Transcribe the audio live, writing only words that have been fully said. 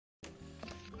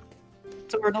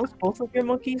So are those both of your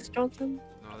monkeys, Johnson?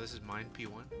 No, this is mine,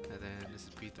 P1, and then this is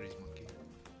P3's monkey.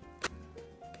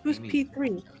 Who's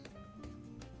P3?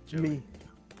 Joey. Me.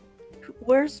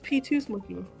 Where's P2's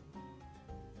monkey?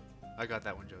 I got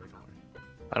that one, Joey, don't worry.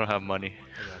 I don't have money.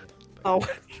 I got it. Oh,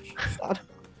 sad.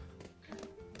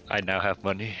 I now have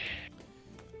money.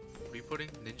 Are you putting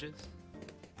ninjas?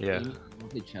 Yeah. You wanna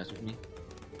play chess with me?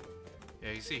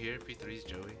 Yeah, you see here, P3's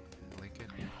Joey and Lincoln.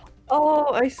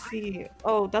 Oh, I see.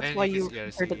 Oh, that's And why you you can, yeah,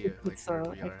 heard see, the like, pizza. where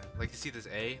we are. Like, you see this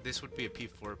A? This would be a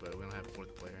P4, but we don't have a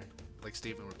fourth player. Like,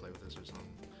 Steven would play with us or something.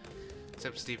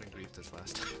 Except Steven griefed us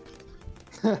last time.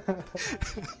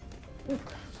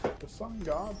 The sun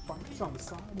god fights on the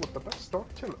side with the best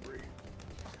artillery.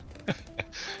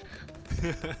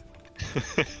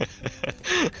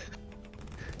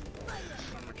 I'm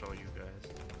gonna troll you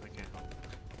guys. I can't help it.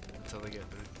 Until they get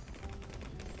through.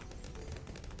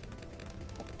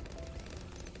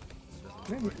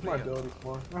 Maybe it's my abilities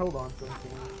more. I hold on to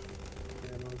something.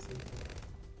 Yeah, no, it's something.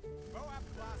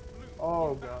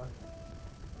 Oh god.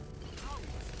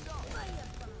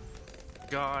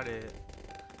 Got it.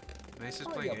 Mace is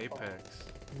playing Apex.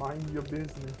 Mind your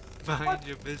business. Mind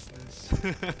your business.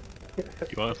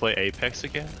 You want to play Apex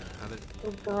again?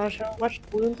 Oh gosh, I watched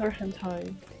Bloons or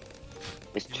hentai.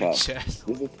 It's chess. Chess.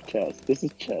 This is chess. This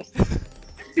is chess.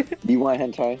 Do you want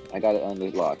hentai? I got it under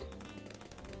lock.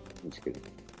 I'm just kidding.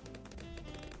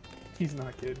 He's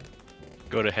not kidding.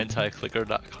 Go to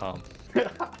HentaiClicker.com.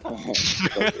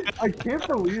 I can't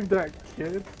believe that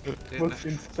kid Didn't was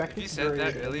in second If you said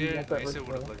that grade and he earlier, got that Mason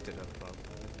would have look. looked it up probably.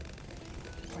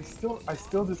 I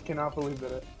still just cannot believe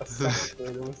that a second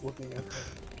grader was looking at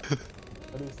that.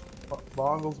 That just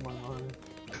boggles my mind.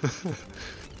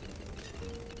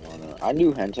 Oh, no. I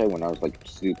knew hentai when I was like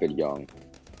super young.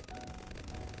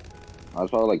 I was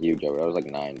probably like you, Joey. I was like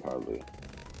 9 probably.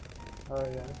 Oh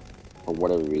yeah. For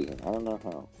whatever reason. I don't know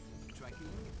how.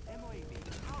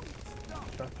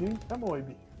 Tracking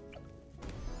MOAB.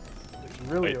 It's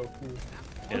really Wait. OP. Yeah,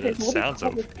 Okay, that so what sounds is-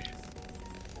 okay.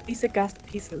 Basic gas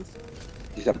pieces.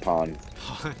 He's a pawn.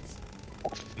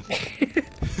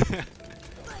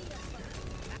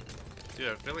 Dude,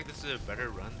 I feel like this is a better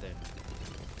run than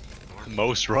normal.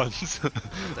 Most runs. What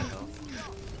the hell?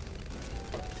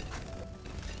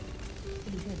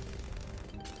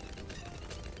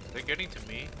 They're getting to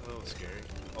me. A little scary.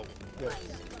 Oh. Yes.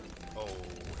 Oh.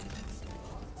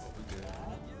 Oh, we good.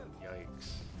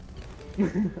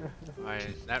 Yikes.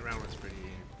 Alright, that round was pretty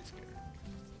scary.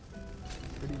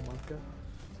 Pretty monka.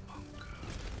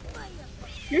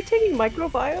 You're taking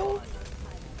microbio?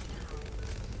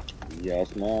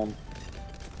 Yes, ma'am.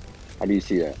 How do you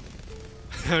see that?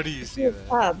 How do you see Your that?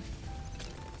 tab.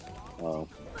 Oh,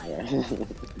 yeah.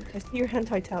 I see your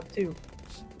hentai tab too.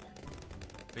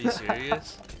 Are you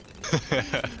serious? Are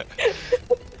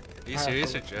you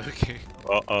serious or joking?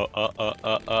 Uh.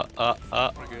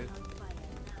 We're good.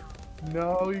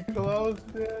 No, you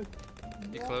closed it.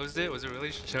 You closed it? Was it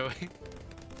really showing?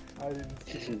 I didn't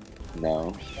see it.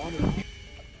 No. We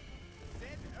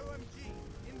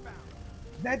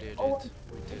That did it. oh,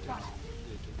 We did it.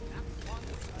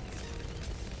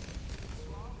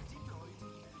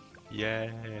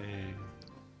 Yay.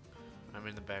 I'm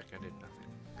in the back. I did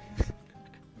nothing.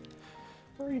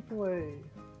 replay.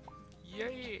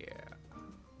 Yeah.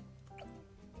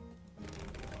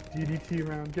 DDT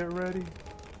round, get ready.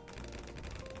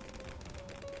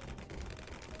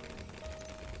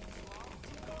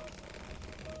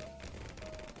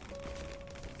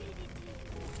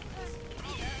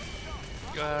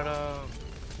 Got him.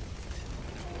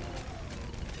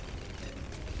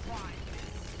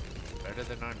 Better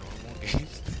than our normal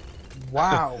games.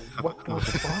 Wow, what the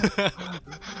fuck?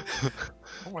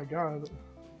 Oh my god.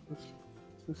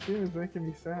 This game is making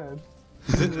me sad.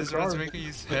 This one's making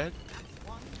you sad?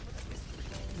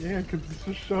 Yeah, because it's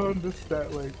just showing this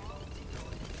that, like,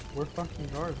 we're fucking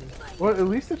garbage. Well, at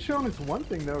least it's showing us one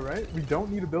thing, though, right? We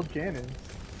don't need to build cannons.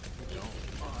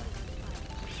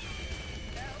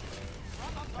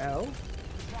 L?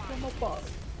 I'm a boss.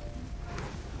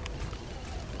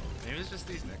 Maybe it's just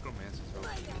these necromancers.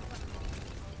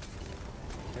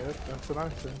 Yeah, that's what I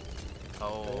said.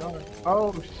 Oh.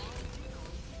 Oh,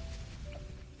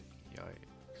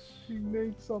 Yikes. she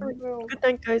made something else. Good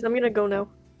night, guys. I'm gonna go now.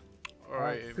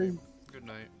 Alright, Amy. Good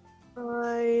night.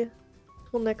 Bye.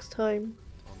 Till next time.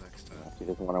 Till next time. She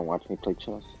doesn't want to watch me play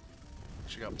chess.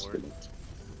 She got I'm just bored. kidding.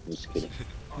 I'm just kidding.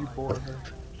 You bore her.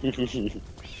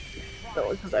 No,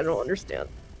 because I don't understand.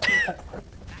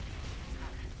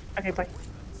 Okay, bye.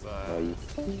 Bye.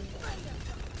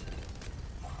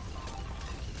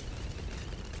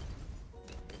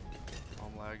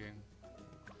 I'm lagging.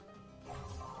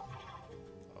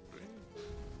 Upgrade.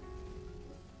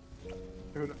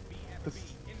 Dude,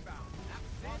 this...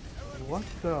 What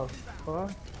the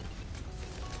fuck?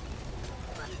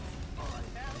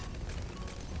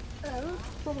 Yeah,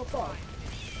 that's from above.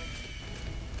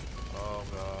 Oh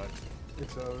god.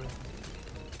 It's over.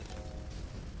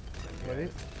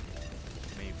 Wait.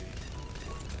 Maybe.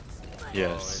 Oh,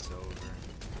 Yes. it's over.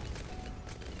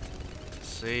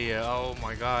 See ya. Oh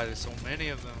my god, there's so many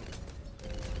of them.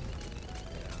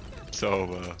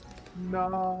 So,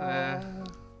 No.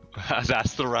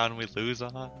 that's the round we lose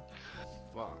on.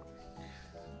 Fuck.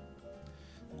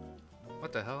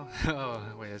 What the hell? Oh,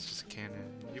 wait, it's just a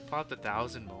cannon. You popped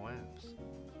 1,000 moems.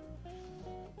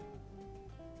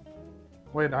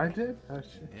 Wait, I did? Oh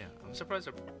shit. Yeah, I'm surprised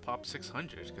I popped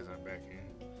 600 because I'm back here.